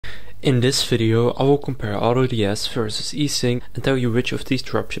In this video, I will compare AutoDS versus Easync and tell you which of these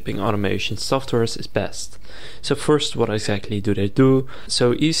dropshipping automation softwares is best. So first, what exactly do they do?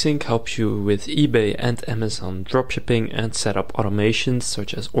 So Easync helps you with eBay and Amazon dropshipping and set up automations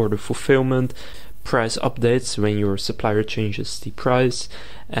such as order fulfillment, price updates when your supplier changes the price,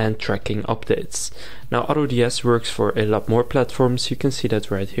 and tracking updates. Now AutoDS works for a lot more platforms. You can see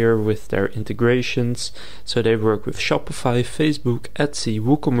that right here with their integrations. So they work with Shopify, Facebook, Etsy,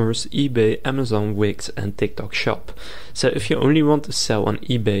 WooCommerce, eBay, Amazon, Wix, and TikTok Shop. So if you only want to sell on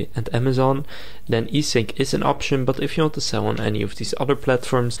eBay and Amazon, then Easync is an option, but if you want to sell on any of these other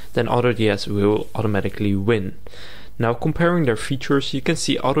platforms, then AutoDS will automatically win. Now comparing their features, you can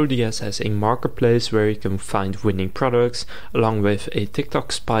see AutoDS has a marketplace where you can find winning products, along with a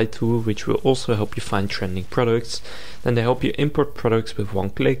TikTok spy tool which will also help you find trending products. Then they help you import products with one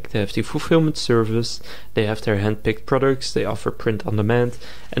click. They have the fulfillment service, they have their handpicked products, they offer print on demand,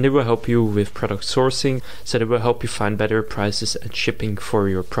 and they will help you with product sourcing, so they will help you find better prices and shipping for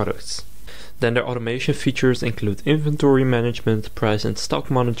your products. Then their automation features include inventory management, price and stock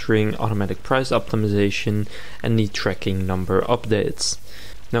monitoring, automatic price optimization, and need tracking number updates.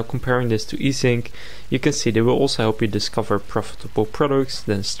 Now comparing this to Easync, you can see they will also help you discover profitable products,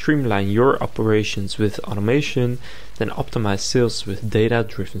 then streamline your operations with automation, then optimize sales with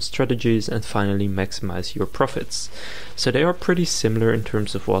data-driven strategies, and finally maximize your profits. So they are pretty similar in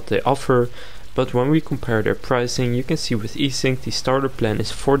terms of what they offer. But when we compare their pricing, you can see with Easync the starter plan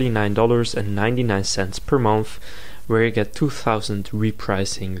is $49.99 per month, where you get 2,000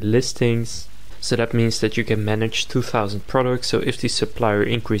 repricing listings. So that means that you can manage 2,000 products. So if the supplier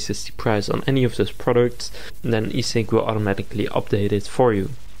increases the price on any of those products, then Easync will automatically update it for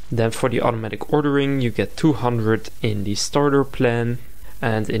you. Then for the automatic ordering, you get 200 in the starter plan.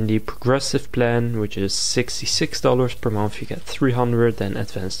 And in the progressive plan, which is $66 per month, you get 300, then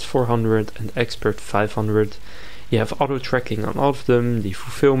advanced 400, and expert 500. You have auto tracking on all of them, the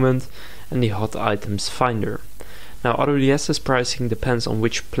fulfillment, and the hot items finder. Now AutoDS's pricing depends on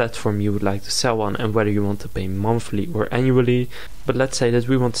which platform you would like to sell on and whether you want to pay monthly or annually. But let's say that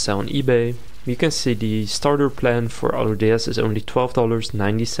we want to sell on eBay. You can see the starter plan for AutoDS is only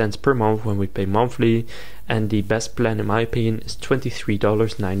 $12.90 per month when we pay monthly, and the best plan in my opinion is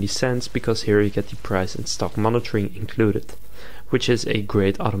 $23.90 because here you get the price and stock monitoring included, which is a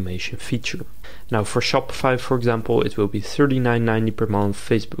great automation feature. Now for Shopify, for example, it will be $39.90 per month,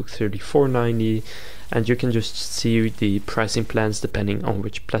 Facebook $34.90, and you can just see the pricing plans depending on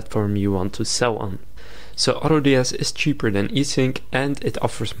which platform you want to sell on. So AutoDS is cheaper than Easync, and it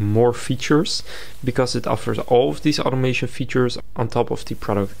offers more features because it offers all of these automation features on top of the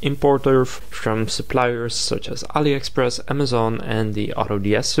product importer from suppliers such as AliExpress, Amazon, and the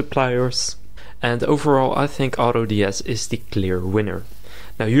AutoDS suppliers. And overall, I think AutoDS is the clear winner.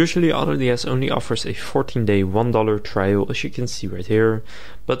 Now usually AutoDS only offers a 14-day $1 trial, as you can see right here,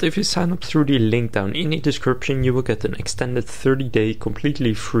 but if you sign up through the link down in the description, you will get an extended 30-day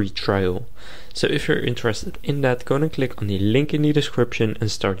completely free trial. So if you're interested in that, go and click on the link in the description and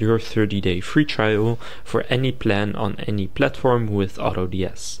start your 30-day free trial for any plan on any platform with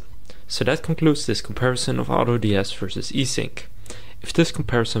AutoDS. So that concludes this comparison of AutoDS versus Easync. If this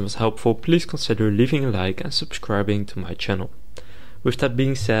comparison was helpful, please consider leaving a like and subscribing to my channel. With that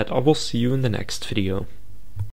being said, I will see you in the next video.